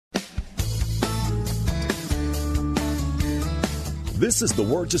This is the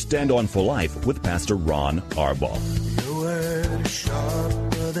Word to Stand On for Life with Pastor Ron Arbaugh. Your word is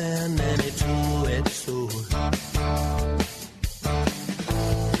sharper than any two-edged sword,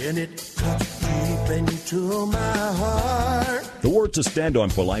 and it cuts deep into my heart. The Word to Stand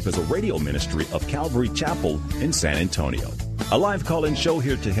On for Life is a radio ministry of Calvary Chapel in San Antonio. A live call-in show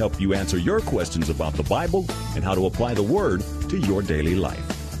here to help you answer your questions about the Bible and how to apply the Word to your daily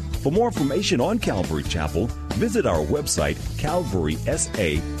life. For more information on Calvary Chapel, visit our website,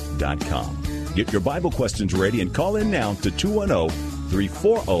 calvarysa.com. Get your Bible questions ready and call in now to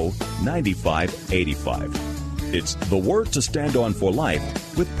 210-340-9585. It's The Word to Stand On for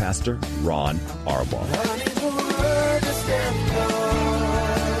Life with Pastor Ron Arbaugh.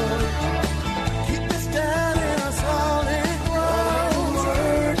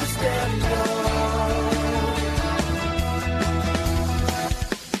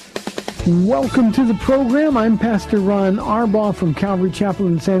 Welcome to the program. I'm Pastor Ron Arbaugh from Calvary Chapel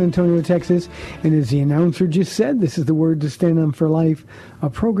in San Antonio, Texas. And as the announcer just said, this is the Word to Stand On for Life,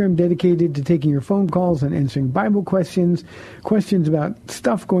 a program dedicated to taking your phone calls and answering Bible questions, questions about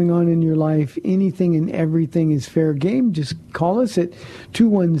stuff going on in your life. Anything and everything is fair game. Just call us at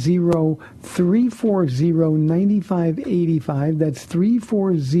 210-340-9585. That's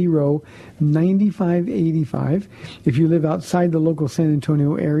 340-9585. If you live outside the local San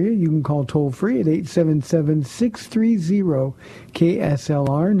Antonio area, you can call toll-free at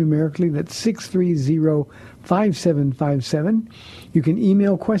 877-630-KSLR. Numerically, that's 630-5757. You can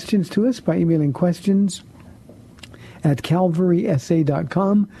email questions to us by emailing questions at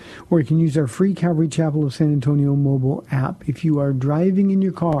calvarysa.com, or you can use our free Calvary Chapel of San Antonio mobile app. If you are driving in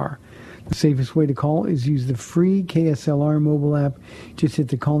your car, the safest way to call is use the free KSLR mobile app. Just hit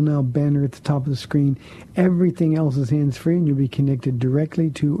the Call Now banner at the top of the screen. Everything else is hands-free, and you'll be connected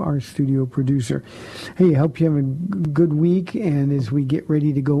directly to our studio producer. Hey, I hope you have a good week, and as we get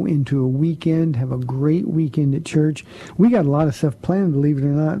ready to go into a weekend, have a great weekend at church. We got a lot of stuff planned, believe it or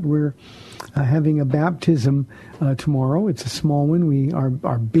not. We're having a baptism tomorrow. It's a small one.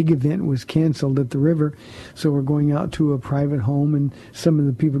 Our big event was canceled at the river, so we're going out to a private home, and some of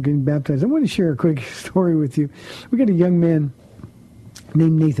the people getting baptized. I want to share a quick story with you. We got a young man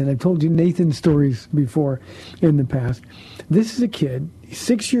named Nathan. I've told you Nathan's stories before in the past. This is a kid. He's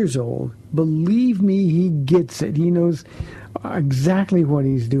 6 years old. Believe me, he gets it. He knows exactly what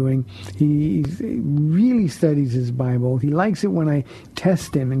he's doing. He really studies his Bible. He likes it when I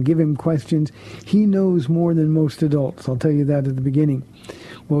test him and give him questions. He knows more than most adults. I'll tell you that at the beginning.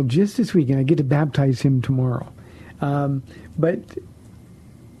 Well, just this weekend, I get to baptize him tomorrow. But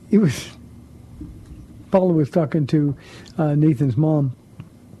it was, Paula was talking to Nathan's mom,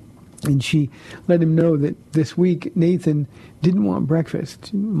 and she let him know that this week Nathan didn't want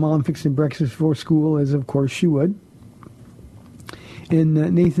breakfast. Mom fixed him breakfast before school, as of course she would. And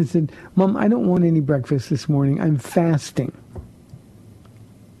Nathan said, "Mom, I don't want any breakfast this morning. I'm fasting."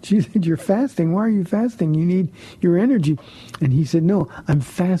 She said, "You're fasting? Why are you fasting? You need your energy." And he said, "No, I'm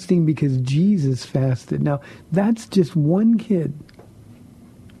fasting because Jesus fasted." Now, that's just one kid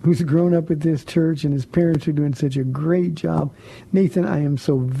who's grown up at this church, and his parents are doing such a great job. Nathan, I am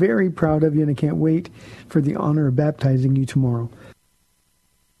so very proud of you, and I can't wait for the honor of baptizing you tomorrow.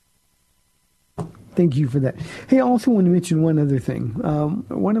 Thank you for that. Hey, I also want to mention one other thing.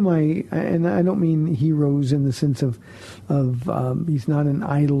 One of my, and I don't mean heroes in the sense of he's not an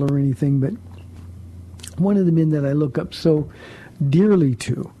idol or anything, but one of the men that I look up so dearly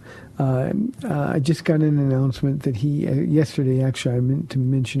to. I just got an announcement that he, yesterday actually, I meant to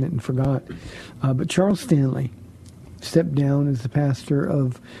mention it and forgot, but Charles Stanley stepped down as the pastor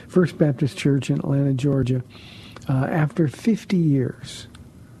of First Baptist Church in Atlanta, Georgia, after 50 years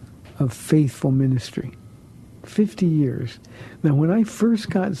of faithful ministry. 50 years. Now, when I first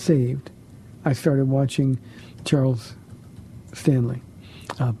got saved, I started watching Charles Stanley.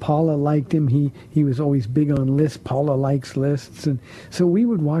 Paula liked him. He was always big on lists. Paula likes lists. And so we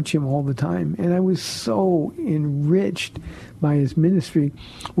would watch him all the time. And I was so enriched by his ministry.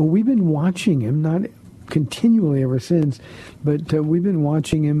 Well, we've been watching him, not continually ever since, but we've been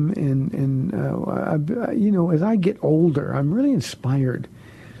watching him. And as I get older, I'm really inspired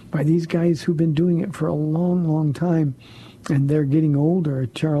by these guys who've been doing it for a long, long time. And they're getting older.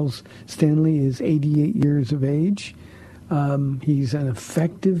 Charles Stanley is 88 years of age. He's an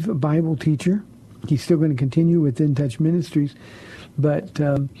effective Bible teacher. He's still going to continue with In Touch Ministries, but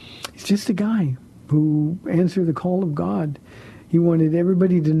he's just a guy who answered the call of God. He wanted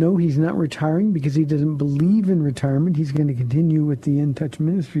everybody to know he's not retiring because he doesn't believe in retirement. He's going to continue with the In Touch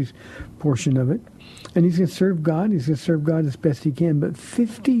Ministries portion of it, and he's going to serve God. He's going to serve God as best he can, but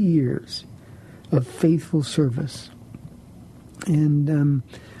 50 years of faithful service. And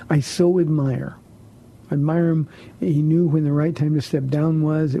I so admire him. He knew when the right time to step down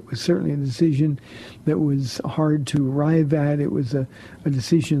was. It was certainly a decision that was hard to arrive at. It was a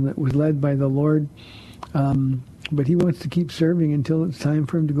decision that was led by the Lord. But he wants to keep serving until it's time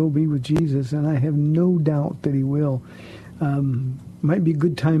for him to go be with Jesus, and I have no doubt that he will. Might be a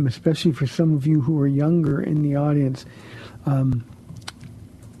good time, especially for some of you who are younger in the audience.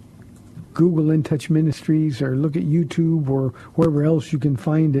 Google In Touch Ministries or look at YouTube or wherever else you can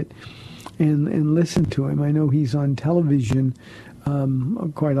find it and listen to him. I know he's on television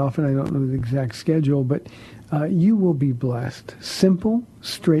quite often. I don't know the exact schedule, but you will be blessed. Simple,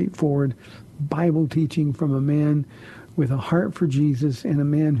 straightforward Bible teaching from a man with a heart for Jesus and a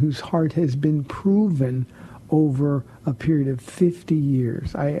man whose heart has been proven over a period of 50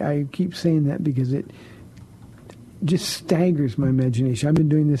 years. I keep saying that because it just staggers my imagination. I've been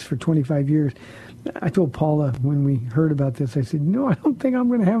doing this for 25 years. I told Paula when we heard about this, I said, no, I don't think I'm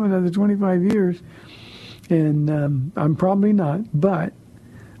going to have another 25 years. And I'm probably not, but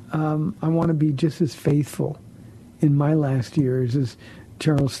I want to be just as faithful in my last years as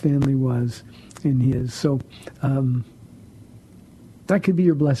Charles Stanley was in his. So that could be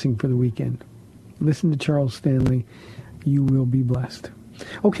your blessing for the weekend. Listen to Charles Stanley. You will be blessed.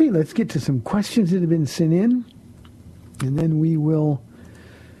 Okay, let's get to some questions that have been sent in, and then we will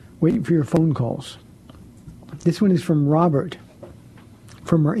wait for your phone calls. This one is from Robert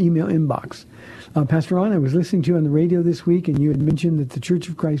from our email inbox. Pastor Ron, I was listening to you on the radio this week, and you had mentioned that the Church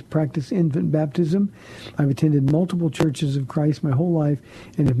of Christ practice infant baptism. I've attended multiple churches of Christ my whole life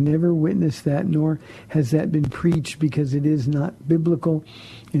and have never witnessed that, nor has that been preached because it is not biblical.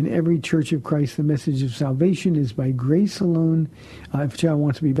 In every Church of Christ, the message of salvation is by grace alone. If a child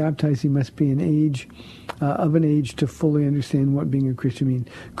wants to be baptized, he must be of an age to fully understand what being a Christian means.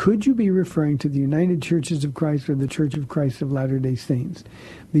 Could you be referring to the United Churches of Christ or the Church of Christ of Latter-day Saints?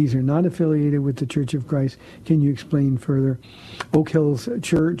 These are not affiliated with the Church of Christ. Can you explain further? Oak Hills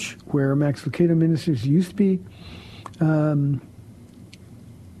Church, where Max Lucado ministers, used to be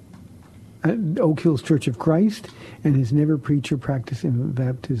Oak Hills Church of Christ, and has never preached or practiced infant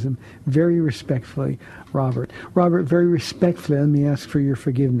baptism. Very respectfully, Robert. Robert, very respectfully, let me ask for your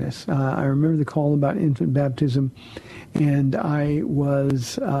forgiveness. I remember the call about infant baptism, and I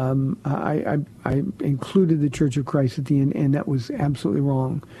was I included the Church of Christ at the end, and that was absolutely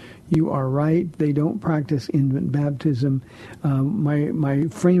wrong. You are right. They don't practice infant baptism. My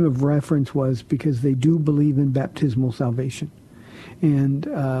frame of reference was because they do believe in baptismal salvation, and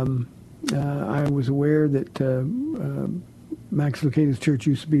I was aware that Max Lucado's church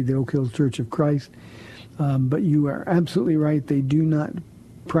used to be the Oak Hills Church of Christ, but you are absolutely right. They do not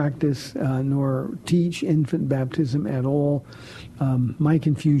practice nor teach infant baptism at all. My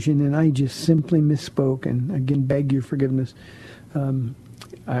confusion, and I just simply misspoke, and again beg your forgiveness.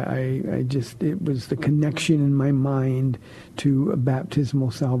 It was the connection in my mind to a baptismal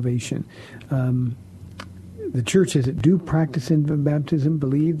salvation. The churches that do practice infant baptism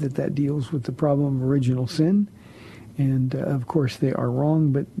believe that deals with the problem of original sin. And, of course, they are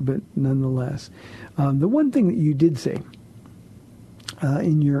wrong, but nonetheless. The one thing that you did say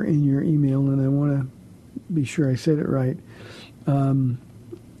in your email, and I want to be sure I said it right, in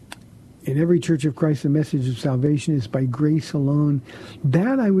every Church of Christ, the message of salvation is by grace alone.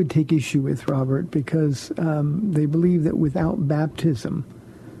 That I would take issue with, Robert, because they believe that without baptism,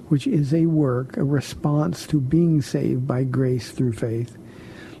 which is a work, a response to being saved by grace through faith.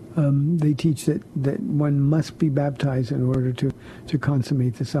 They teach that one must be baptized in order to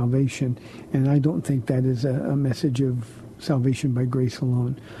consummate the salvation. And I don't think that is a message of salvation by grace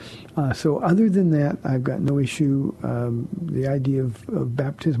alone. So other than that, I've got no issue. The idea of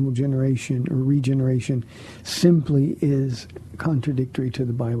baptismal generation or regeneration simply is contradictory to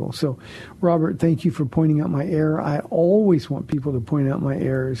the Bible. So, Robert, thank you for pointing out my error. I always want people to point out my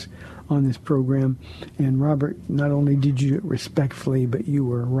errors on this program. And, Robert, not only did you do it respectfully, but you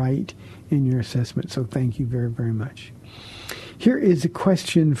were right in your assessment. So thank you very, very much. Here is a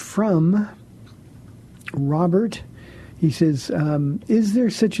question from Robert. He says, is there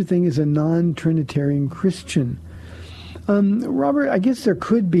such a thing as a non-Trinitarian Christian? Robert, I guess there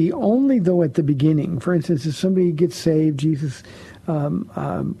could be, only though at the beginning. For instance, if somebody gets saved, Jesus,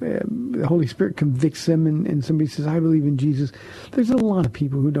 the Holy Spirit convicts them, and somebody says, I believe in Jesus. There's a lot of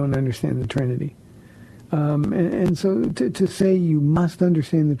people who don't understand the Trinity. And so to say you must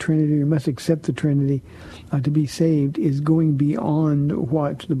understand the Trinity, you must accept the Trinity to be saved is going beyond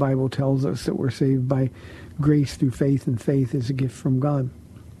what the Bible tells us, that we're saved by grace through faith, and faith is a gift from God.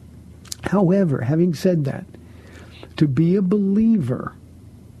 However, having said that, to be a believer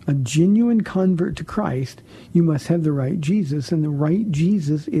a genuine convert to Christ, you must have the right Jesus, and the right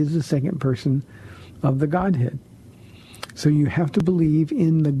Jesus is the second person of the Godhead. So you have to believe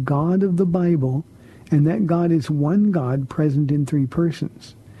in the God of the Bible, and that God is one God present in three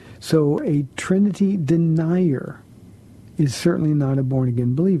persons. So a Trinity denier is certainly not a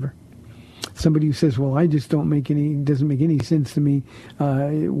born-again believer. Somebody who says, well, I just doesn't make any sense to me.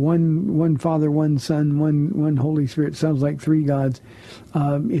 One Father, one Son, one Holy Spirit sounds like three gods.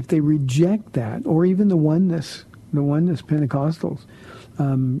 If they reject that, or even the oneness Pentecostals,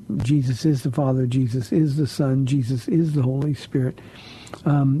 Jesus is the Father, Jesus is the Son, Jesus is the Holy Spirit.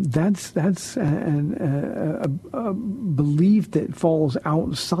 That's a belief that falls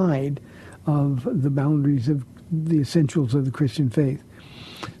outside of the boundaries of the essentials of the Christian faith.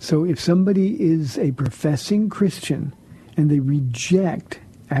 So if somebody is a professing Christian and they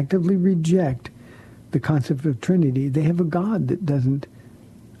actively reject the concept of Trinity, they have a God that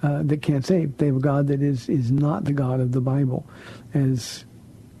can't save. They have a God that is not the God of the Bible as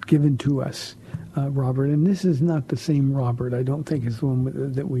given to us, Robert. And this is not the same Robert, I don't think, as the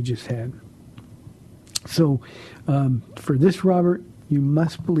one that we just had. So for this Robert, you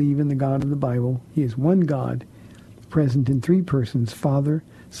must believe in the God of the Bible. He is one God, present in three persons, Father,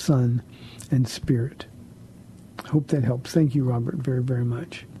 Son, and Spirit. Hope that helps. Thank you, Robert, very, very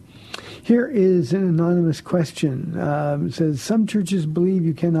much. Here is an anonymous question. It says, some churches believe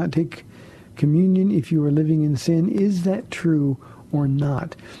you cannot take communion if you are living in sin. Is that true or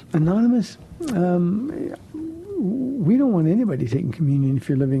not? Anonymous, we don't want anybody taking communion if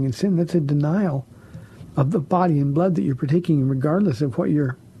you're living in sin. That's a denial of the body and blood that you're partaking, regardless of what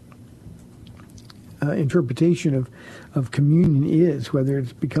your interpretation of communion is, whether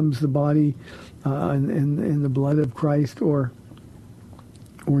it becomes the body and the blood of Christ or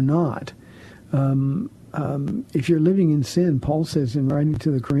not. If you're living in sin, Paul says in writing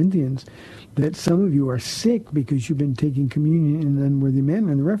to the Corinthians that some of you are sick because you've been taking communion in an unworthy manner.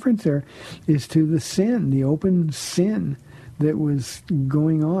 And the reference there is to the sin, the open sin that was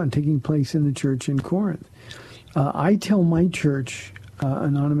going on, taking place in the church in Corinth. I tell my church,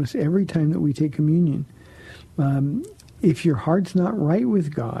 Anonymous, every time that we take communion, if your heart's not right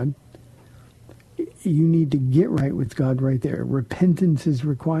with God, you need to get right with God right there. Repentance is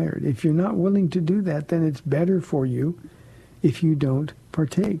required. If you're not willing to do that, then it's better for you if you don't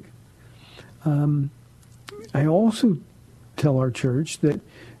partake. I also tell our church that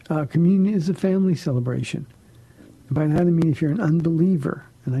communion is a family celebration. By that I mean if you're an unbeliever,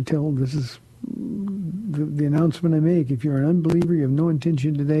 and I tell, this is the announcement I make, if you're an unbeliever, you have no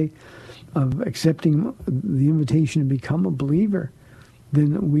intention today of accepting the invitation to become a believer,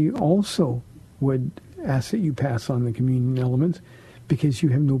 then we also would ask that you pass on the communion elements, because you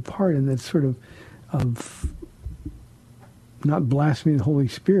have no part in that sort of not blaspheming the Holy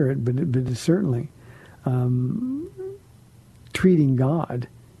Spirit, but it's certainly treating God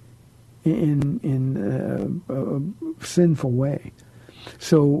in a sinful way.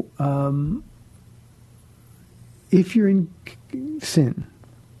 So if you're in sin,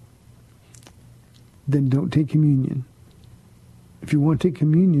 then don't take communion. If you want to take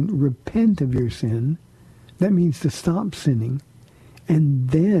communion, repent of your sin. That means to stop sinning. And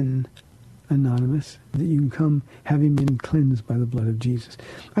then, Anonymous, that you can come having been cleansed by the blood of Jesus.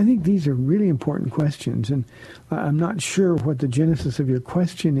 I think these are really important questions. And I'm not sure what the genesis of your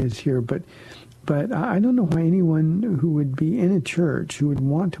question is here, but I don't know why anyone who would be in a church who would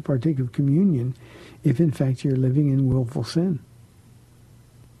want to partake of communion if, in fact, you're living in willful sin.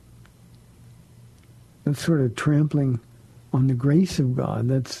 That's sort of trampling on the grace of God.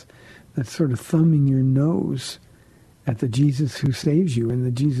 That's sort of thumbing your nose at the Jesus who saves you and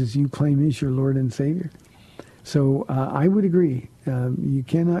the Jesus you claim is your Lord and Savior. So I would agree. You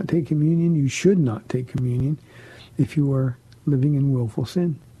cannot take communion. You should not take communion if you are living in willful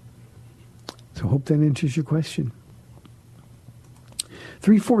sin. So hope that answers your question.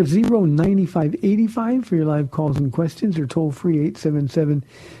 340-9585 for your live calls and questions, or toll-free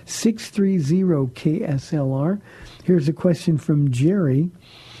 877-630-KSLR. Here's a question from Jerry.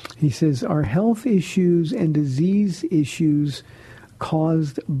 He says, are health issues and disease issues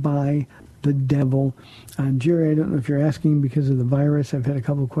caused by the devil? And Jerry, I don't know if you're asking because of the virus. I've had a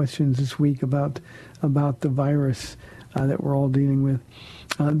couple of questions this week about the virus that we're all dealing with.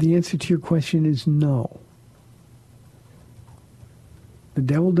 The answer to your question is no. The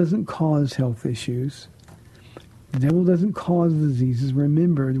devil doesn't cause health issues. The devil doesn't cause diseases.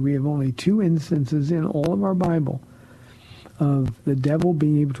 Remember, we have only 2 instances in all of our Bible of the devil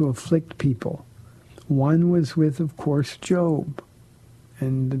being able to afflict people. One was with, of course, Job.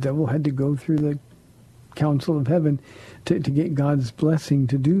 And the devil had to go through council of heaven to get God's blessing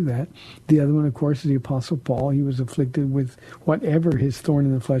to do that. The other one, of course, is the Apostle Paul. He was afflicted with whatever his thorn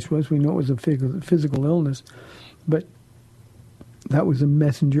in the flesh was. We know it was a physical illness, but that was a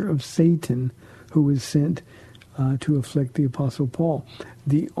messenger of Satan who was sent to afflict the Apostle Paul.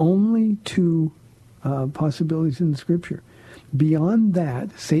 The only two possibilities in the Scripture. Beyond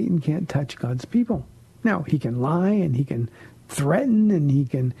that, Satan can't touch God's people. Now, he can lie and he can threaten and he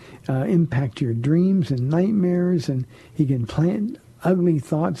can impact your dreams and nightmares and he can plant ugly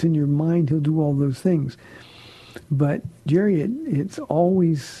thoughts in your mind. He'll do all those things. But, Jerry, it's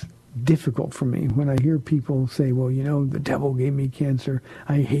always difficult for me when I hear people say, well, the devil gave me cancer.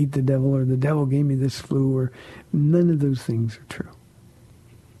 I hate the devil, or the devil gave me this flu, or none of those things are true.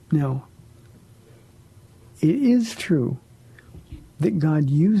 Now, it is true that God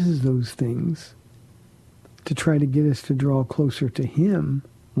uses those things to try to get us to draw closer to him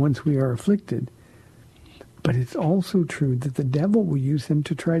once we are afflicted. But it's also true that the devil will use them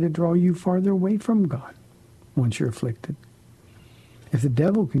to try to draw you farther away from God once you're afflicted. If the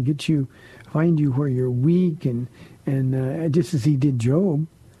devil can find you where you're weak and just as he did Job,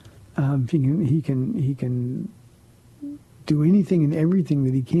 he can do anything and everything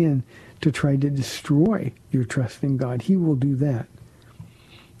that he can to try to destroy your trust in God. He will do that.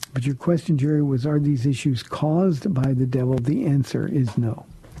 But your question, Jerry, was, are these issues caused by the devil? The answer is no.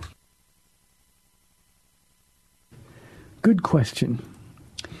 Good question.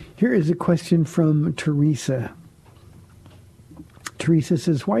 Here is a question from Teresa. Teresa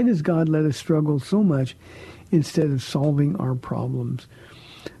says, why does God let us struggle so much instead of solving our problems?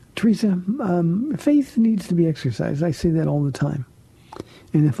 Teresa, faith needs to be exercised. I say that all the time.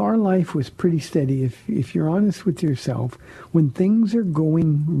 And if our life was pretty steady, if you're honest with yourself, when things are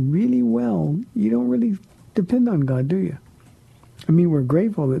going really well, you don't really depend on God, do you? I mean, we're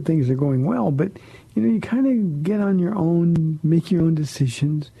grateful that things are going well, but, you kind of get on your own, make your own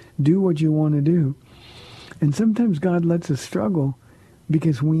decisions, do what you want to do. And sometimes God lets us struggle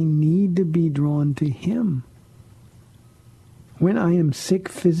because we need to be drawn to him. When I am sick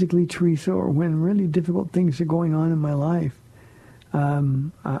physically, Teresa, or when really difficult things are going on in my life, I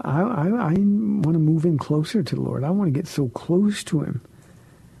want to move in closer to the Lord. I want to get so close to him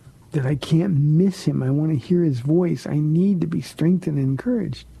that I can't miss him. I want to hear his voice. I need to be strengthened and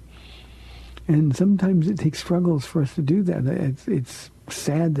encouraged. And sometimes it takes struggles for us to do that. It's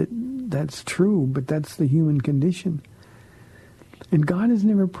sad that that's true, but that's the human condition. And God has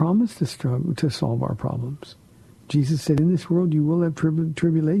never promised to solve our problems. Jesus said, in this world you will have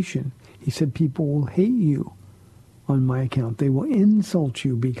tribulation. He said, people will hate you on my account. They will insult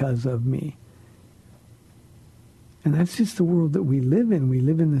you because of me. And that's just the world that we live in. We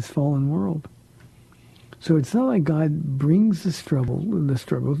live in this fallen world. So it's not like God brings the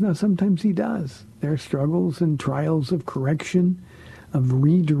struggles. Now, sometimes he does. There are struggles and trials of correction, of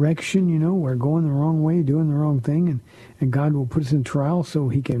redirection. We're going the wrong way, doing the wrong thing, and God will put us in trial so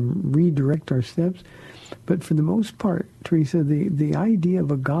he can redirect our steps. But for the most part, Teresa, the idea of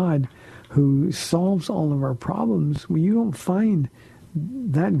a God who solves all of our problems, well, you don't find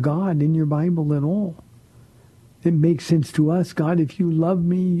that God in your Bible at all. It makes sense to us. God, if you love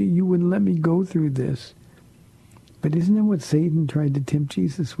me, you wouldn't let me go through this. But isn't that what Satan tried to tempt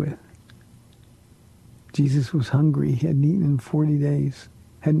Jesus with? Jesus was hungry. He hadn't eaten in 40 days.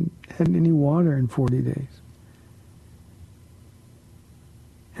 Hadn't had any water in 40 days.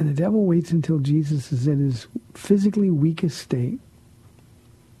 And the devil waits until Jesus is at his physically weakest state.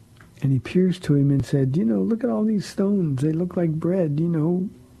 And he peers to him and said, look at all these stones. They look like bread.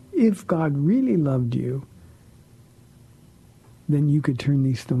 If God really loved you, then you could turn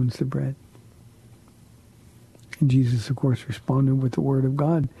these stones to bread. And Jesus, of course, responded with the word of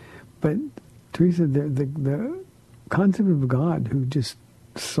God. But, Teresa, the concept of God who just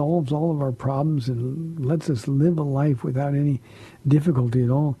solves all of our problems and lets us live a life without any difficulty at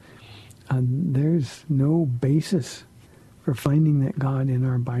all, there's no basis for finding that God in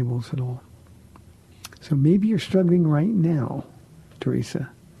our Bibles at all. So maybe you're struggling right now, Teresa,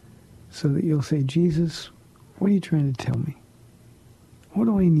 so that you'll say, Jesus, what are you trying to tell me? What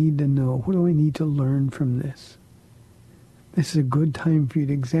do I need to know? What do I need to learn from this? This is a good time for you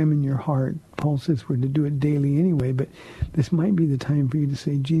to examine your heart. Paul says we're to do it daily anyway, but this might be the time for you to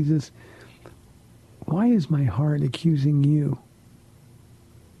say, Jesus, why is my heart accusing you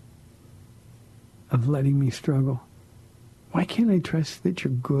of letting me struggle? Why can't I trust that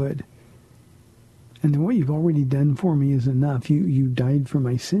you're good? And then what you've already done for me is enough. You died for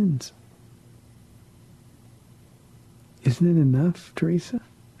my sins. Isn't it enough, Teresa?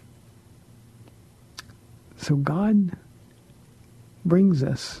 So God brings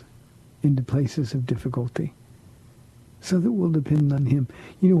us into places of difficulty so that we'll depend on him.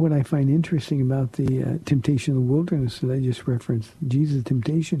 You know what I find interesting about the temptation of the wilderness that I just referenced, Jesus'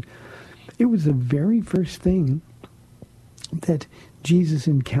 temptation? It was the very first thing that Jesus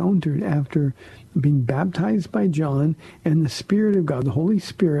encountered after being baptized by John and the Spirit of God, the Holy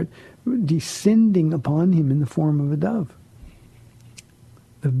Spirit, descending upon him in the form of a dove.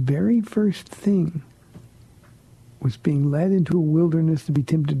 The very first thing was being led into a wilderness to be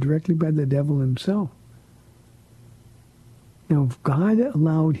tempted directly by the devil himself. Now, if God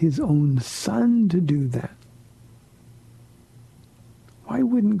allowed his own Son to do that, why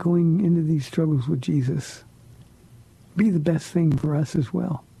wouldn't going into these struggles with Jesus be the best thing for us as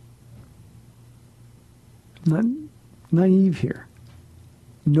well? Not naive here.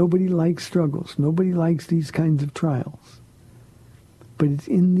 Nobody likes struggles. Nobody likes these kinds of trials. But it's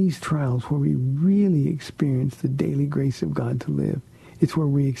in these trials where we really experience the daily grace of God to live. It's where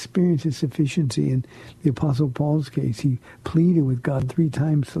we experience his sufficiency. In the Apostle Paul's case, he pleaded with God 3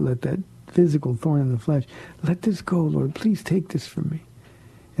 times to let that physical thorn in the flesh, let this go, Lord, please take this from me.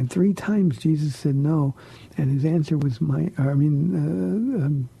 And 3 times Jesus said no, and his answer was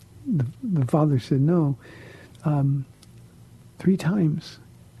the Father said no. 3 times.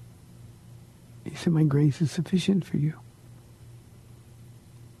 He said, my grace is sufficient for you.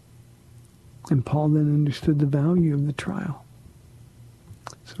 And Paul then understood the value of the trial.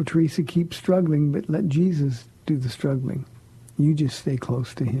 So Teresa, keep struggling, but let Jesus do the struggling. You just stay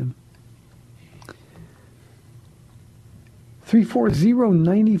close to him.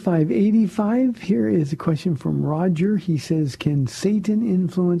 340-9585. Here is a question from Roger. He says, can Satan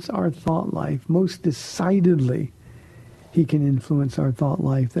influence our thought life? Most decidedly, he can influence our thought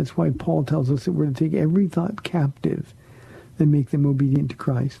life. That's why Paul tells us that we're to take every thought captive and make them obedient to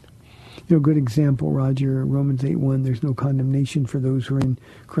Christ. You know, good example, Roger, Romans 8:1, there's no condemnation for those who are in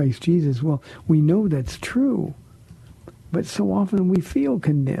Christ Jesus. Well, we know that's true, but so often we feel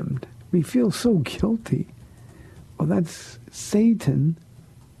condemned. We feel so guilty. Well, that's Satan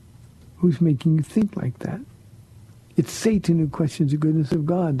who's making you think like that. It's Satan who questions the goodness of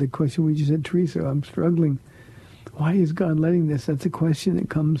God. The question we just had, Teresa, I'm struggling. Why is God letting this? That's a question that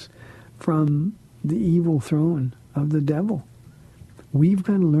comes from the evil throne of the devil. We've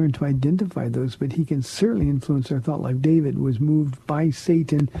got to learn to identify those, but he can certainly influence our thought life. David was moved by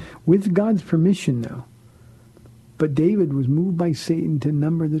Satan with God's permission now. But David was moved by Satan to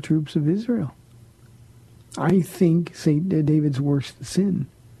number the troops of Israel. I think David's worst sin.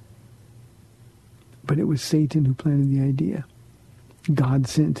 But it was Satan who planted the idea. God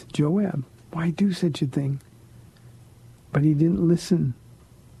sent Joab. Why do such a thing? But he didn't listen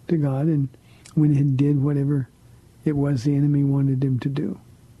to God and went and did whatever it was the enemy wanted him to do.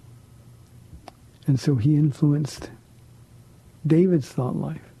 And so he influenced David's thought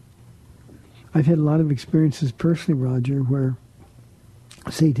life. I've had a lot of experiences personally, Roger, where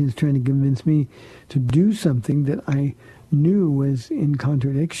Satan's trying to convince me to do something that I knew was in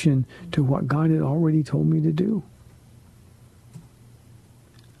contradiction to what God had already told me to do.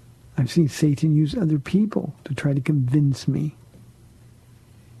 I've seen Satan use other people to try to convince me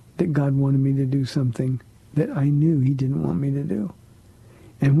that God wanted me to do something that I knew he didn't want me to do.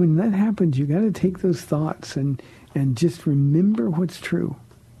 And when that happens, you got to take those thoughts and just remember what's true.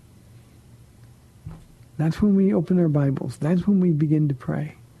 That's when we open our Bibles. That's when we begin to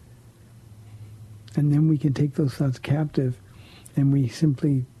pray. And then we can take those thoughts captive and we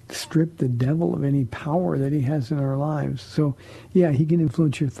simply strip the devil of any power that he has in our lives. So, yeah, he can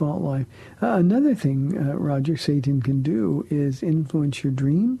influence your thought life. Another thing, Roger, Satan can do is influence your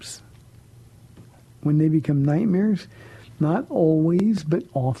dreams. When they become nightmares, not always, but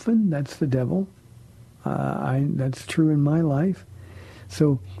often, that's the devil. That's true in my life.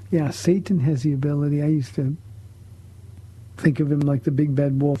 So, yeah, Satan has the ability. I used to think of him like the big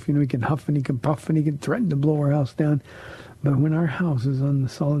bad wolf. You know, he can huff and he can puff and he can threaten to blow our house down. But when our house is on the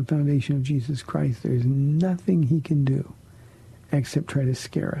solid foundation of Jesus Christ, there's nothing he can do except try to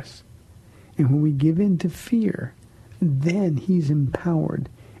scare us. And when we give in to fear, then he's empowered.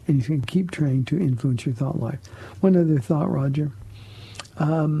 And he's going to keep trying to influence your thought life. One other thought, Roger.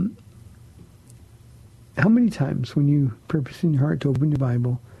 How many times when you purpose in your heart to open your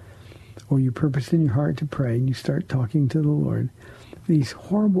Bible, or you purpose in your heart to pray, and you start talking to the Lord, these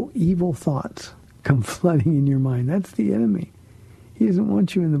horrible, evil thoughts come flooding in your mind? That's the enemy. He doesn't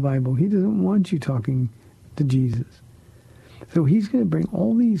want you in the Bible. He doesn't want you talking to Jesus. So he's going to bring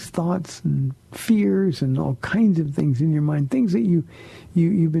all these thoughts and fears and all kinds of things in your mind, things that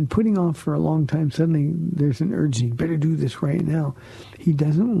you've been putting off for a long time. Suddenly there's an urgency, you better do this right now. He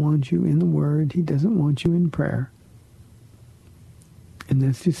doesn't want you in the Word. He doesn't want you in prayer. And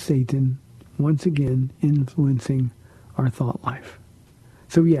that's just Satan, once again, influencing our thought life.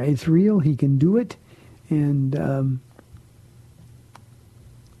 So yeah, it's real. He can do it. And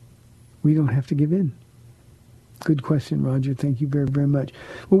we don't have to give in. Good question, Roger. Thank you very, very much.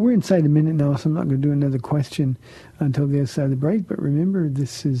 Well, we're inside a minute now, so I'm not going to do another question until the other side of the break. But remember,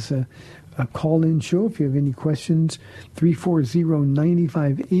 this is a call-in show. If you have any questions,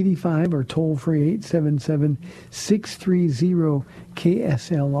 340-9585 or toll-free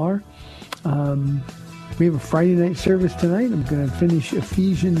 877-630-KSLR. We have a Friday night service tonight. I'm going to finish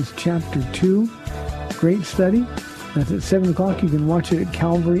Ephesians chapter 2. Great study. That's at 7 o'clock. You can watch it at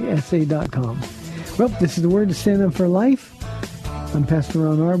calvarysa.com. Well, this is the Word to Stand Up for Life. I'm Pastor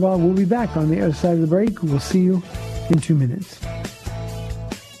Ron Arbaugh. We'll be back on the other side of the break. We'll see you in 2 minutes.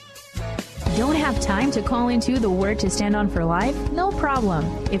 Don't have time to call into the Word to Stand On for Life? No problem.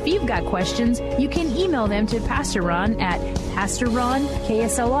 If you've got questions, you can email them to Pastor Ron at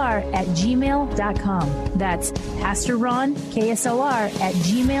pastorronksLR@gmail.com. That's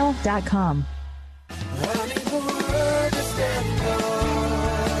pastorronksLR@gmail.com.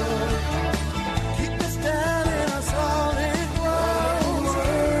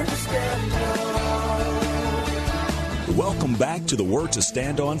 Welcome back to the Word to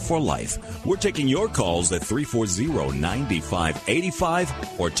Stand On for Life. We're taking your calls at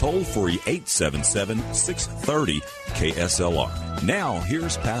 340-9585 or toll-free 877-630-KSLR. Now,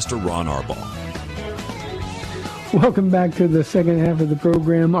 here's Pastor Ron Arbaugh. Welcome back to the second half of the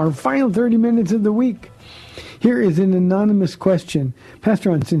program, our final 30 minutes of the week. Here is an anonymous question.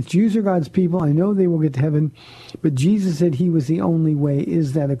 Pastor Ron, since Jews are God's people, I know they will get to heaven, but Jesus said he was the only way.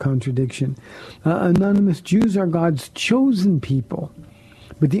 Is that a contradiction? Anonymous, Jews are God's chosen people,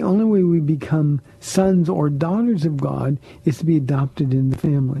 but the only way we become sons or daughters of God is to be adopted in the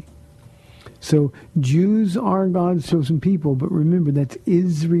family. So Jews are God's chosen people, but remember, that's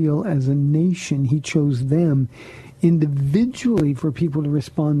Israel as a nation. He chose them individually for people to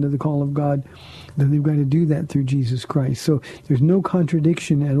respond to the call of God. Then they've got to do that through Jesus Christ. So there's no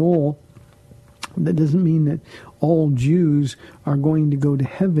contradiction at all. That doesn't mean that all Jews are going to go to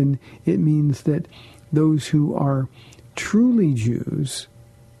heaven. It means that those who are truly Jews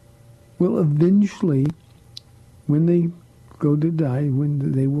will eventually, when they go to die,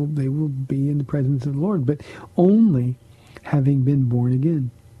 when they will be in the presence of the Lord, but only having been born again.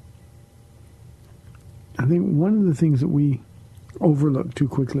 I think one of the things that we overlook too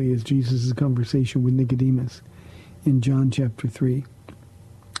quickly is Jesus' conversation with Nicodemus in John chapter 3.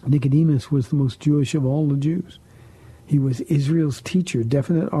 Nicodemus was the most Jewish of all the Jews. He was Israel's teacher,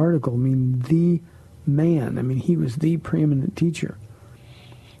 definite article, the man. He was the preeminent teacher.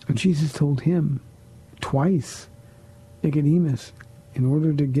 And Jesus told him twice, Nicodemus, in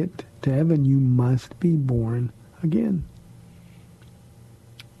order to get to heaven, you must be born again.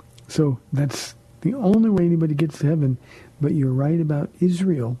 So that's the only way anybody gets to heaven. But you're right about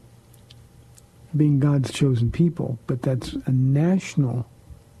Israel being God's chosen people, but that's a national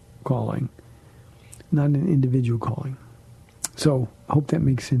calling, not an individual calling. So I hope that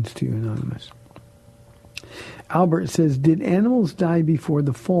makes sense to you, Anonymous. Albert says, did animals die before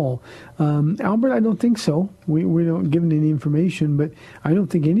the fall? Albert, I don't think so. We don't give any information, but I don't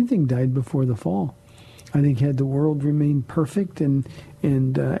think anything died before the fall. I think had the world remained perfect and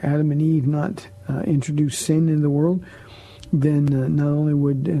Adam and Eve not introduce sin in the world, then not only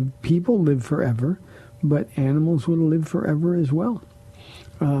would people live forever, but animals would live forever as well.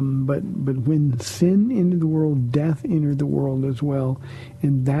 But when sin entered the world, death entered the world as well,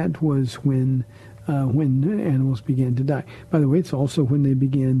 and that was when animals began to die. By the way, it's also when they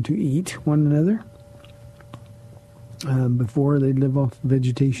began to eat one another. Before they'd live off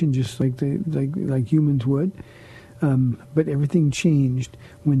vegetation, just like humans would. But everything changed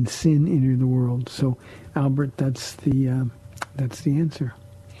when sin entered the world. So, Albert, that's the answer.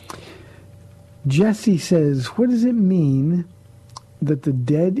 Jesse says, what does it mean that the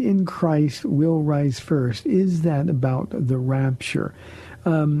dead in Christ will rise first? Is that about the rapture?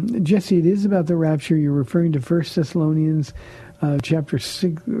 Jesse, it is about the rapture. You're referring to 1 Thessalonians chapter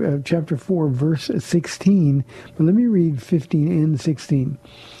 4, verse 16. But let me read 15 and 16.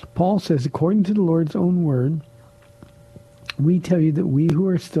 Paul says, according to the Lord's own word, we tell you that we who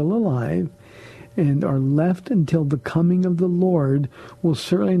are still alive and are left until the coming of the Lord will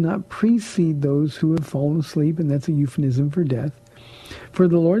certainly not precede those who have fallen asleep, and that's a euphemism for death. For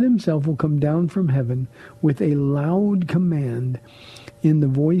the Lord himself will come down from heaven with a loud command, with the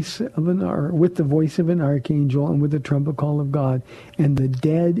voice of an archangel, and with the trumpet call of God, and the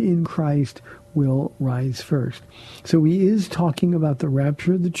dead in Christ will rise first. So he is talking about the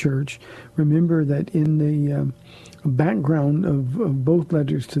rapture of the church. Remember that in the background of both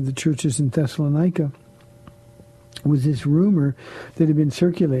letters to the churches in Thessalonica was this rumor that had been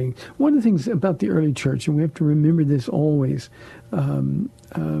circulating. One of the things about the early church, and we have to remember this always,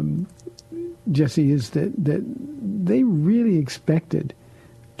 Jesse, is that they really expected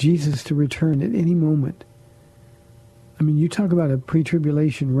Jesus to return at any moment. I mean, you talk about a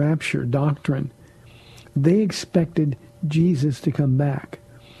pre-tribulation rapture doctrine. They expected Jesus to come back.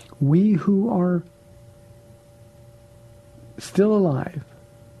 We who are still alive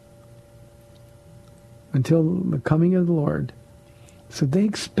until the coming of the Lord. So they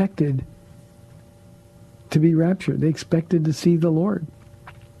expected to be raptured. They expected to see the Lord.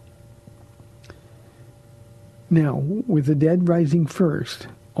 Now, with the dead rising first,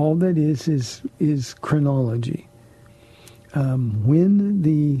 all that is chronology. When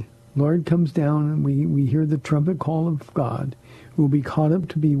the Lord comes down and we hear the trumpet call of God, we'll be caught up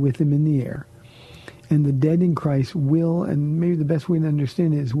to be with him in the air. And the dead in Christ will, and maybe the best way to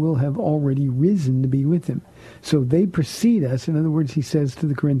understand it is, will have already risen to be with him. So they precede us. In other words, he says to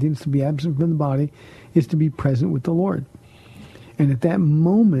the Corinthians, to be absent from the body is to be present with the Lord. And at that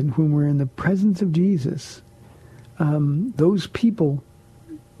moment, when we're in the presence of Jesus, those people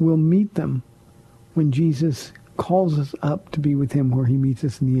will meet them when Jesus calls us up to be with him where he meets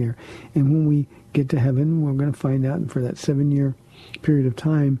us in the air. And when we get to heaven, we're going to find out for that 7-year period of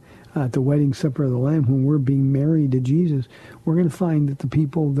time, at the wedding supper of the Lamb, when we're being married to Jesus, we're going to find that the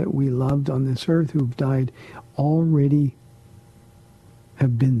people that we loved on this earth who've died already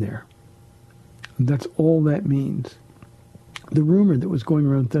have been there. And that's all that means. The rumor that was going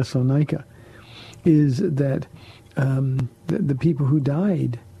around Thessalonica is that the people who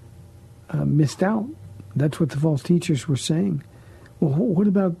died missed out. That's what the false teachers were saying. Well, what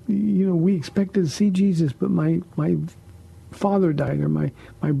about, we expected to see Jesus, but my father died, or my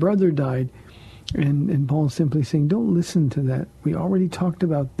brother died. And Paul's simply saying, don't listen to that. We already talked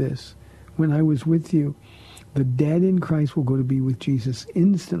about this when I was with you. The dead in Christ will go to be with Jesus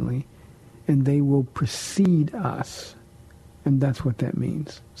instantly, and they will precede us. And that's what that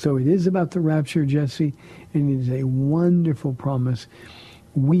means. So it is about the rapture, Jesse, and it is a wonderful promise.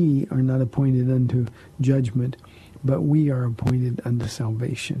 We are not appointed unto judgment, but we are appointed unto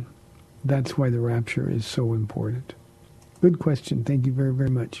salvation. That's why the rapture is so important. Good question. Thank you very, very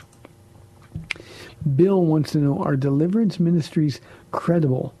much. Bill wants to know, are deliverance ministries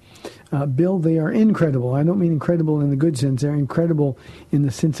credible? Bill, they are incredible. I don't mean incredible in the good sense. They're incredible in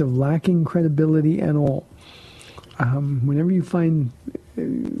the sense of lacking credibility at all. Whenever you find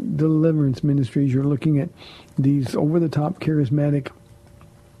deliverance ministries, you're looking at these over-the-top charismatic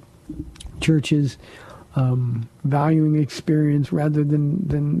churches valuing experience rather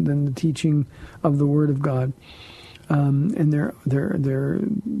than the teaching of the Word of God. And they're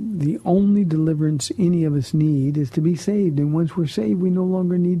the only deliverance any of us need is to be saved. And once we're saved, we no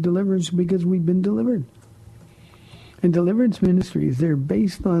longer need deliverance because we've been delivered. And deliverance ministries, they're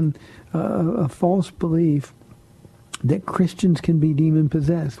based on a false belief that Christians can be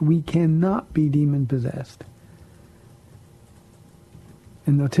demon-possessed. We cannot be demon-possessed.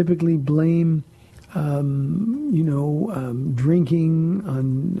 And they'll typically blame drinking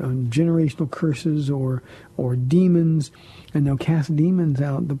on generational curses or demons, and they'll cast demons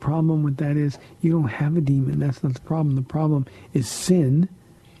out. The problem with that is you don't have a demon. That's not the problem. The problem is sin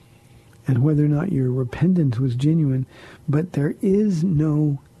and whether or not your repentance was genuine. But there is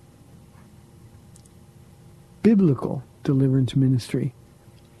no biblical deliverance ministry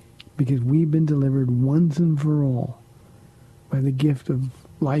because we've been delivered once and for all by the gift of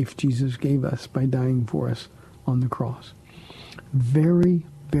life Jesus gave us by dying for us on the cross. Very,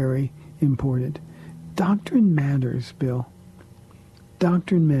 very important. Doctrine matters, Bill.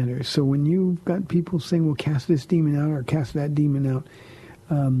 Doctrine matters. So when you've got people saying, well, cast this demon out or cast that demon out,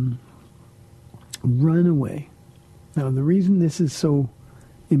 run away. Now, the reason this is so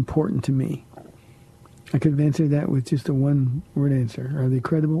important to me, I could have answered that with just a one-word answer. Are they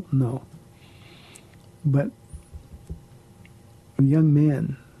credible? No. But a young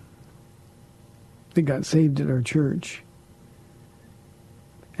man that got saved at our church,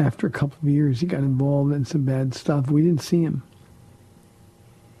 after a couple of years, he got involved in some bad stuff. We didn't see him.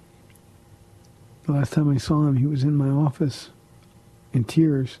 The last time I saw him, he was in my office in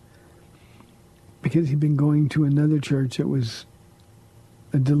tears because he'd been going to another church that was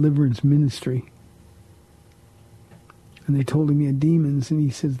a deliverance ministry. And they told him he had demons, and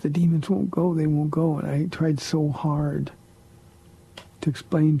he says, the demons won't go, they won't go. And I tried so hard to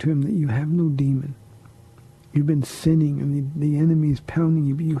explain to him that you have no demon. You've been sinning, and the enemy is pounding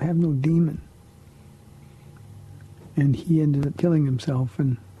you, but you have no demon. And he ended up killing himself,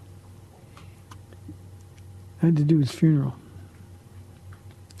 and I had to do his funeral.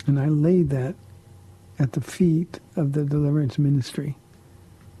 And I laid that at the feet of the deliverance ministry.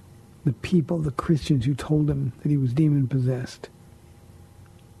 The people, the Christians who told him that he was demon-possessed.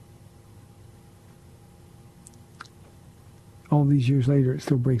 All these years later, it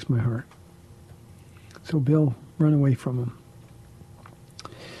still breaks my heart. So, Bill, run away from him.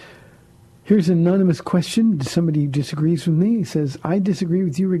 Here's an anonymous question. Somebody disagrees with me. He says, I disagree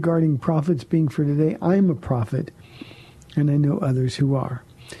with you regarding prophets being for today. I'm a prophet, and I know others who are.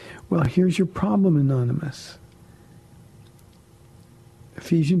 Well, here's your problem, anonymous.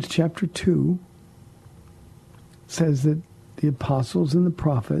 Ephesians chapter 2 says that the apostles and the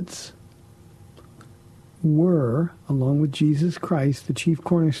prophets were, along with Jesus Christ, the chief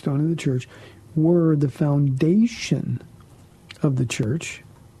cornerstone of the church, were the foundation of the church.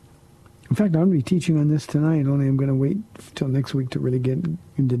 In fact, I'm going to be teaching on this tonight, only I'm going to wait till next week to really get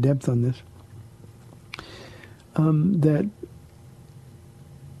into depth on this. That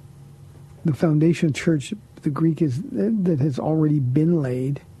the foundation church, the Greek is that has already been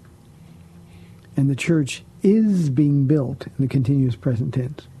laid, and the church is being built in the continuous present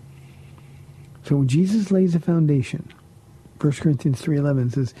tense. So when Jesus lays a foundation, 1 Corinthians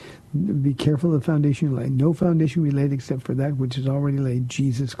 3:11 says, be careful of the foundation you lay. No foundation will be laid except for that which is already laid,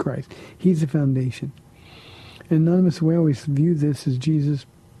 Jesus Christ. He's the foundation. And anonymous, we always view this as Jesus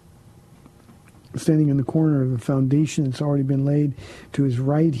standing in the corner of a foundation that's already been laid. To his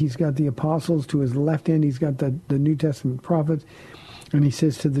right, he's got the apostles. To his left hand, he's got the New Testament prophets. And he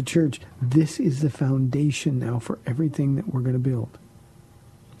says to the church, this is the foundation now for everything that we're going to build.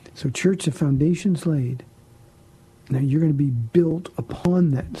 So church, the foundation's laid. Now you're going to be built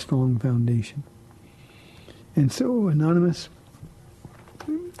upon that strong foundation. And so, anonymous,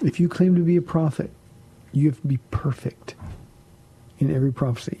 if you claim to be a prophet, you have to be perfect in every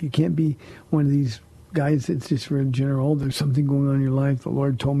prophecy. You can't be one of these guys that's just real general. There's something going on in your life. The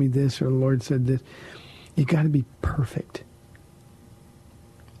Lord told me this, or the Lord said this. You got to be perfect.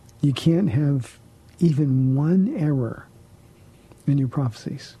 You can't have even one error in your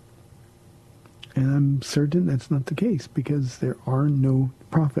prophecies. And I'm certain that's not the case, because there are no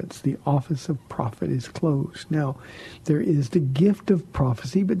prophets. The office of prophet is closed. Now, there is the gift of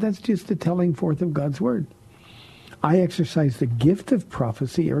prophecy, but that's just the telling forth of God's word. I exercise the gift of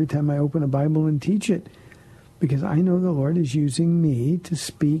prophecy every time I open a Bible and teach it, because I know the Lord is using me to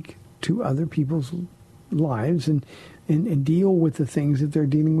speak to other people's lives and deal with the things that they're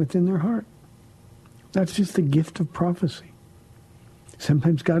dealing with in their heart. That's just the gift of prophecy.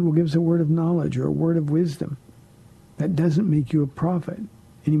 Sometimes God will give us a word of knowledge or a word of wisdom. That doesn't make you a prophet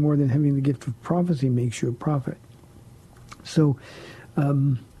any more than having the gift of prophecy makes you a prophet. So,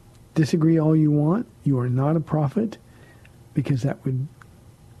 disagree all you want. You are not a prophet, because that would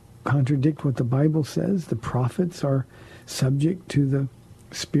contradict what the Bible says. The prophets are subject to the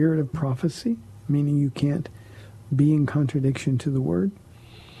spirit of prophecy, meaning you can't be in contradiction to the word.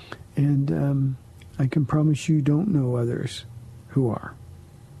 And I can promise you don't know others who are,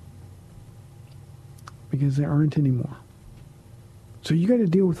 because there aren't anymore. So you got to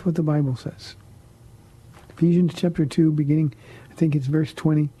deal with what the Bible says. Ephesians chapter 2, beginning, I think it's verse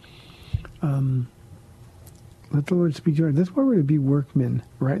 20. Let the Lord speak to you. That's why we're to be workmen,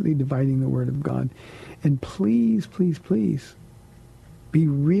 rightly dividing the word of God. And please, please, please, be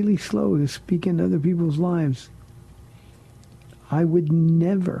really slow to speak into other people's lives. I would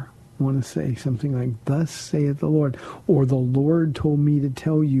never want to say something like, thus saith the Lord, or the Lord told me to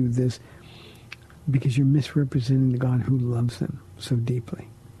tell you this, because you're misrepresenting the God who loves them so deeply.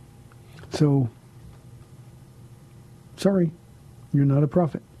 So, sorry, you're not a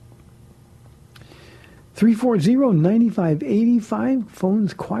prophet. 340-9585.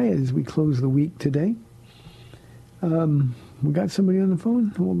 Phone's quiet as we close the week today. We got somebody on the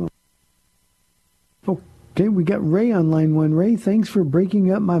phone? Hold on. Okay, we got Ray on line one. Ray, thanks for breaking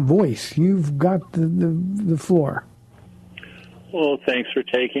up my voice. You've got the floor. Well, thanks for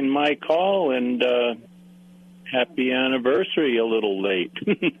taking my call, and happy anniversary a little late.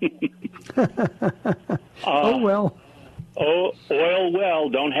 Oh, well. Oh, oil well.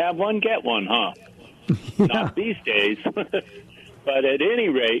 Don't have one, get one, huh? Yeah. Not these days. But at any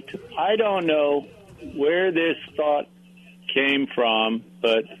rate, I don't know where this thought came from,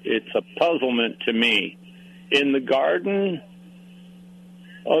 but it's a puzzlement to me. In the Garden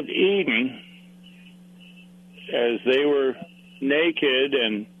of Eden, as they were naked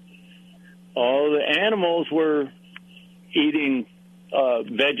and all the animals were eating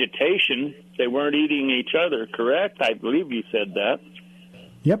vegetation, they weren't eating each other, correct? I believe you said that.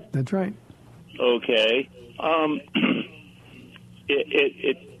 Yep, that's right. Okay. I'm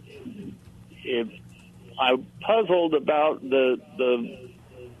puzzled about the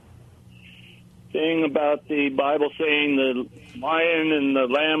thing about the Bible saying the lion and the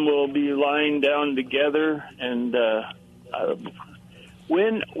lamb will be lying down together. And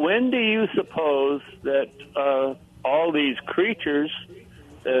when do you suppose that all these creatures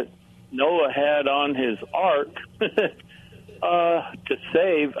that Noah had on his ark to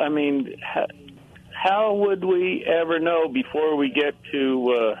save, I mean, how would we ever know before we get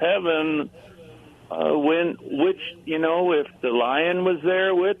to heaven if the lion was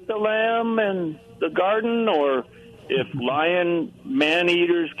there with the lamb in the garden, or if lion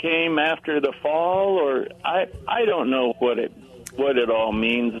man-eaters came after the fall, or I don't know what it all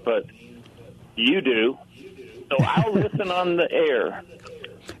means, but you do. So I'll listen on the air.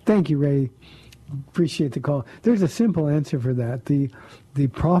 Thank you, Ray. Appreciate the call. There's a simple answer for that. The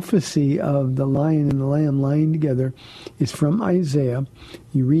prophecy of the lion and the lamb lying together is from Isaiah.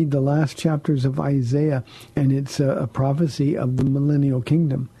 You read the last chapters of Isaiah, and it's a prophecy of the millennial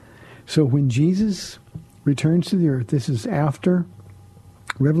kingdom. So when Jesus returns to the earth, this is after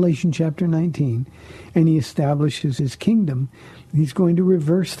Revelation chapter 19, and he establishes his kingdom, he's going to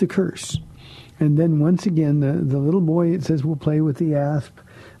reverse the curse. And then once again, the little boy, it says, will play with the asp.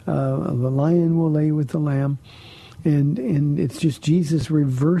 The lion will lay with the lamb. And it's just Jesus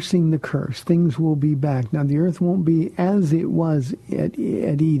reversing the curse. Things will be back. Now, the earth won't be as it was at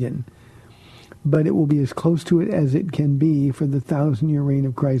Eden, but it will be as close to it as it can be for the 1,000-year reign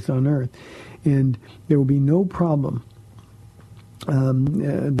of Christ on earth. And there will be no problem.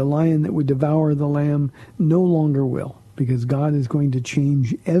 The lion that would devour the lamb no longer will, because God is going to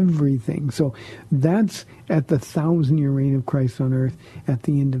change everything. So that's at the 1,000-year reign of Christ on earth at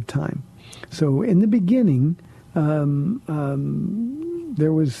the end of time. So in the beginning, there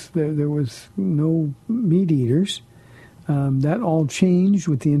was no meat eaters. That all changed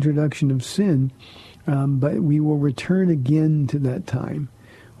with the introduction of sin, but we will return again to that time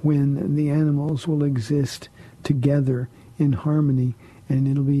when the animals will exist together in harmony, and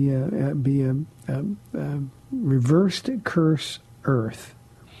it'll be a reversed curse earth.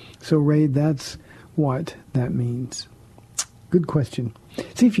 So, Ray, that's what that means. Good question.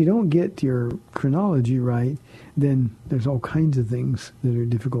 See, if you don't get your chronology right, then there's all kinds of things that are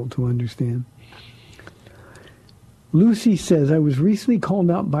difficult to understand. Lucy says, I was recently called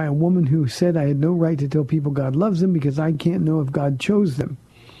out by a woman who said I had no right to tell people God loves them because I can't know if God chose them.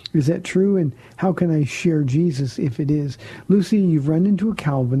 Is that true? And how can I share Jesus if it is? Lucy, you've run into a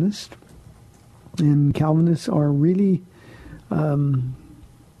Calvinist. And Calvinists are really, I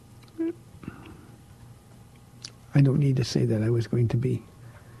don't need to say that. I was going to be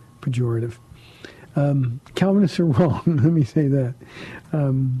pejorative. Calvinists are wrong. Let me say that.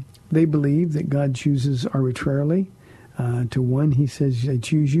 They believe that God chooses arbitrarily. To one, he says, I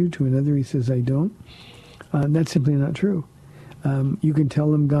choose you. To another, he says, I don't. That's simply not true. You can tell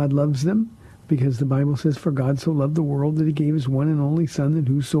them God loves them because the Bible says, for God so loved the world that he gave his one and only Son, that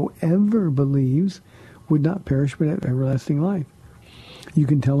whosoever believes would not perish but have everlasting life. You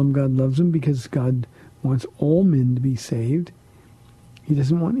can tell them God loves them because God wants all men to be saved. He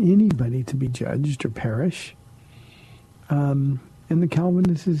doesn't want anybody to be judged or perish. And the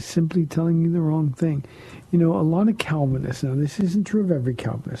Calvinist is simply telling you the wrong thing. You know, a lot of Calvinists, now this isn't true of every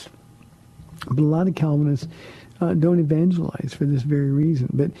Calvinist, but a lot of Calvinists don't evangelize for this very reason.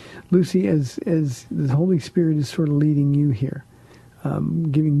 But Lucy, as the Holy Spirit is sort of leading you here,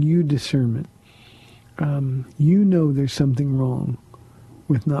 giving you discernment, you know there's something wrong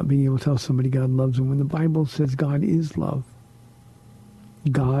with not being able to tell somebody God loves them when the Bible says God is love.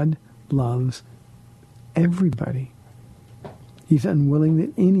 God loves everybody. He's unwilling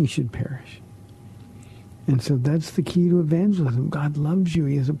that any should perish. And so that's the key to evangelism. God loves you.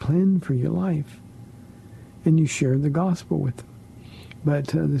 He has a plan for your life. And you share the gospel with them. But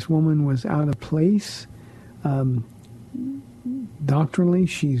this woman was out of place. Doctrinally,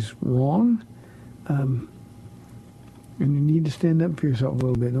 she's wrong. And you need to stand up for yourself a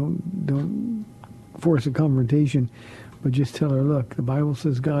little bit. Don't force a confrontation, but just tell her, look, the Bible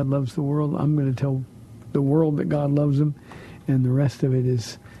says God loves the world. I'm going to tell the world that God loves them, and the rest of it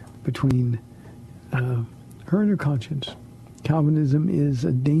is between her and her conscience. Calvinism is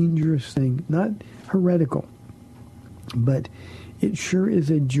a dangerous thing, not heretical, but it sure is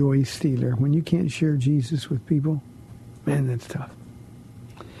a joy stealer. When you can't share Jesus with people, man, that's tough.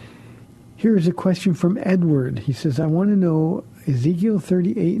 Here's a question from Edward. He says, I want to know, Ezekiel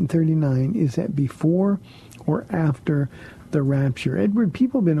 38 and 39, is that before or after the rapture? Edward,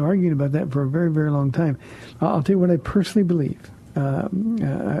 people have been arguing about that for a very, very long time. I'll tell you what I personally believe.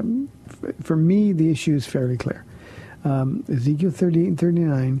 For me, the issue is fairly clear. Ezekiel 38 and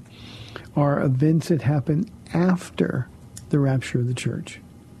 39 are events that happen after the rapture of the church.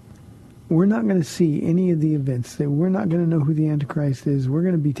 We're not going to see any of the events. That we're not going to know who the Antichrist is. We're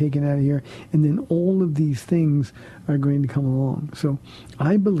going to be taken out of here. And then all of these things are going to come along. So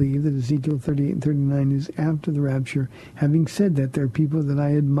I believe that Ezekiel 38 and 39 is after the rapture. Having said that, there are people that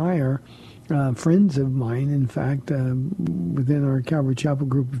I admire, friends of mine, in fact, within our Calvary Chapel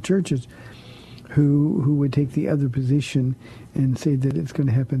group of churches, who would take the other position and say that it's going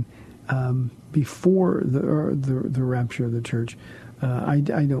to happen before the rapture of the church. I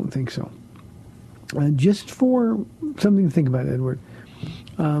don't think so. Just for something to think about, Edward,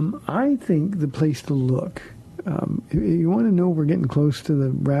 I think the place to look, if you want to know we're getting close to the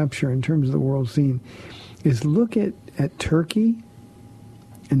rapture in terms of the world scene, is look at Turkey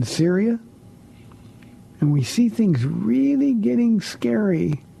and Syria, and we see things really getting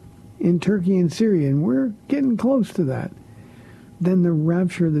scary in Turkey and Syria, and we're getting close to that. Then the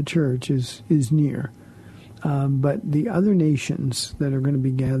rapture of the church is near. But the other nations that are going to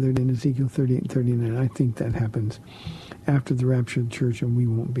be gathered in Ezekiel 38 and 39, I think that happens after the rapture of the church, and we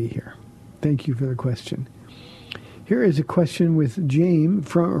won't be here. Thank you for the question. Here is a question with James,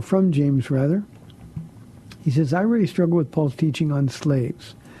 from James, rather. He says, I really struggle with Paul's teaching on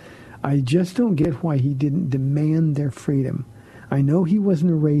slaves. I just don't get why he didn't demand their freedom. I know he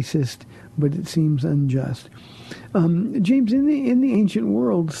wasn't a racist, but it seems unjust. James, in the ancient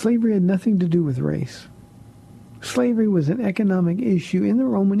world, slavery had nothing to do with race. Slavery was an economic issue. In the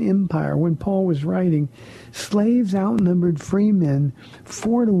Roman Empire, when Paul was writing, slaves outnumbered free men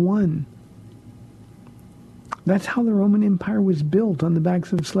 4-1. That's how the Roman Empire was built, on the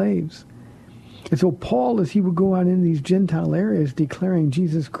backs of slaves. And so Paul, as he would go out in these Gentile areas declaring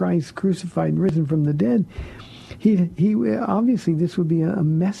Jesus Christ crucified and risen from the dead, he obviously this would be a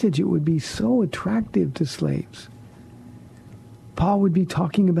message. It would be so attractive to slaves. Paul would be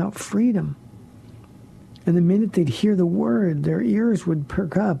talking about freedom. And the minute they'd hear the word, their ears would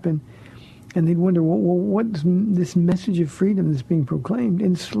perk up, and they'd wonder, well, what's this message of freedom that's being proclaimed?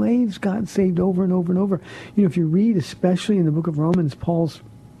 And slaves got saved over and over and over. You know, if you read, especially in the book of Romans, Paul's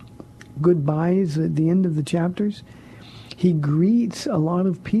goodbyes at the end of the chapters, he greets a lot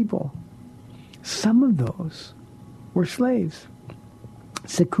of people. Some of those were slaves.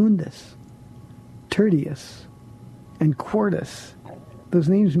 Secundus, Tertius, and Quartus. Those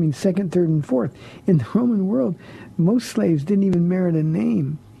names mean second, third, and fourth. In the Roman world, most slaves didn't even merit a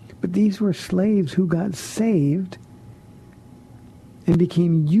name. But these were slaves who got saved and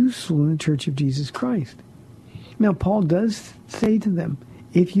became useful in the Church of Jesus Christ. Now, Paul does say to them,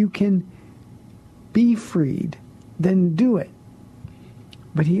 if you can be freed, then do it.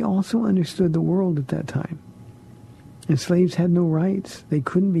 But he also understood the world at that time. And slaves had no rights. They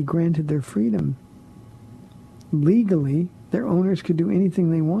couldn't be granted their freedom. Legally, their owners could do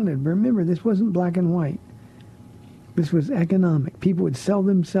anything they wanted. But remember, this wasn't black and white. This was economic. People would sell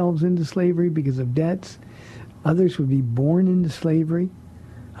themselves into slavery because of debts. Others would be born into slavery.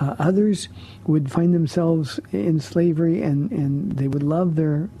 Others would find themselves in slavery and they would love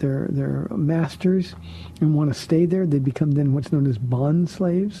their masters and want to stay there. They'd become then what's known as bond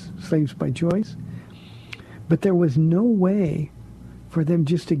slaves, slaves by choice. But there was no way for them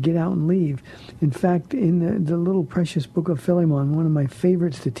just to get out and leave. In fact, in the little precious book of Philemon, one of my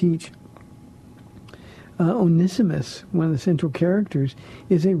favorites to teach, Onesimus, one of the central characters,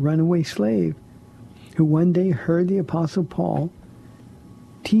 is a runaway slave who one day heard the Apostle Paul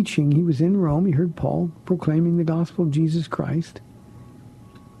teaching. He was in Rome. He heard Paul proclaiming the gospel of Jesus Christ,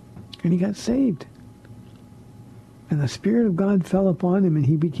 and he got saved. And the Spirit of God fell upon him, and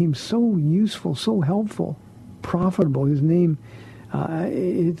he became so useful, so helpful, profitable. His name,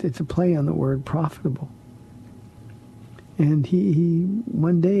 it's a play on the word profitable. And he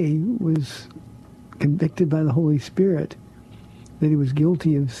one day was convicted by the Holy Spirit that he was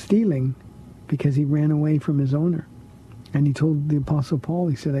guilty of stealing because he ran away from his owner. And he told the Apostle Paul,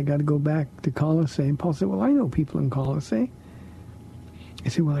 he said, I got to go back to Colossae. And Paul said, well, I know people in Colossae. He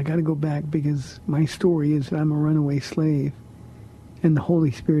said, well, I got to go back because my story is that I'm a runaway slave and the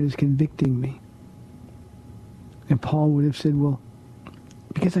Holy Spirit is convicting me. And Paul would have said, well,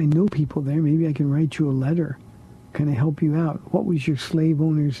 because I know people there, maybe I can write you a letter. Can I help you out? What was your slave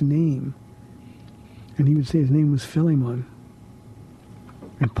owner's name? And he would say his name was Philemon.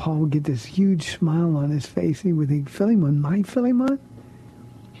 And Paul would get this huge smile on his face. And he would think, Philemon, my Philemon?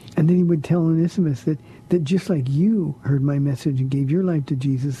 And then he would tell Onesimus that just like you heard my message and gave your life to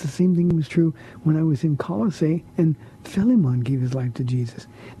Jesus, the same thing was true when I was in Colossae, and Philemon gave his life to Jesus.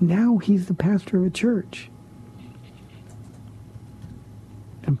 Now he's the pastor of a church.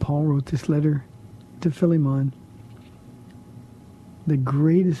 And Paul wrote this letter to Philemon, the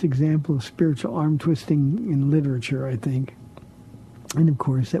greatest example of spiritual arm twisting in literature, I think. And of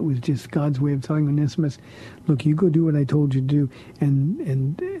course, that was just God's way of telling Onesimus, look, you go do what I told you to do,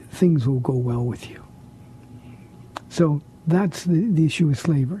 and things will go well with you. So that's the issue with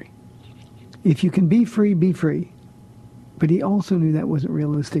slavery. If you can be free, be free. But he also knew that wasn't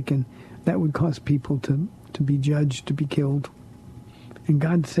realistic, and that would cause people to be judged, to be killed. And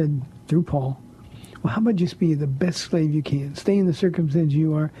God said through Paul, well, how about just be the best slave you can? Stay in the circumstance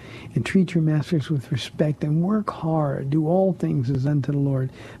you are and treat your masters with respect and work hard. Do all things as unto the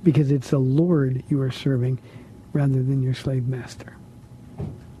Lord, because it's the Lord you are serving rather than your slave master.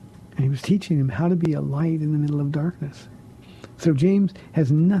 And he was teaching them how to be a light in the middle of darkness. So James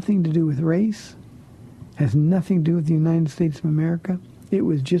has nothing to do with race, has nothing to do with the United States of America. It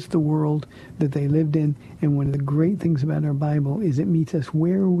was just the world that they lived in. And one of the great things about our Bible is it meets us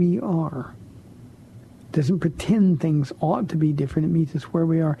where we are. It doesn't pretend things ought to be different. It meets us where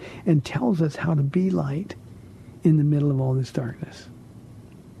we are and tells us how to be light in the middle of all this darkness.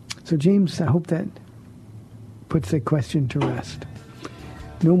 So James, I hope that puts the question to rest.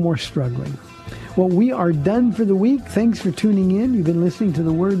 No more struggling. Well, we are done for the week. Thanks for tuning in. You've been listening to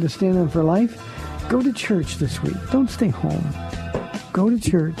the Word to Stand On for Life. Go to church this week. Don't stay home. Go to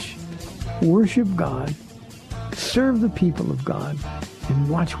church, worship God, serve the people of God, and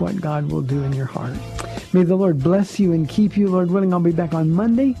watch what God will do in your heart. May the Lord bless you and keep you. Lord willing, I'll be back on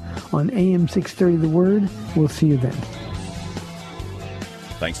Monday on AM 630 The Word. We'll see you then.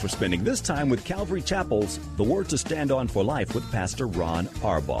 Thanks for spending this time with Calvary Chapel's The Word to Stand On for Life with Pastor Ron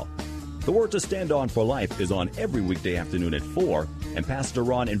Arbaugh. The Word to Stand On for Life is on every weekday afternoon at 4, and Pastor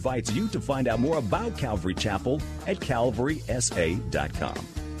Ron invites you to find out more about Calvary Chapel at calvarysa.com.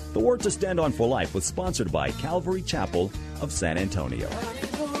 The Word to Stand On for Life was sponsored by Calvary Chapel of San Antonio.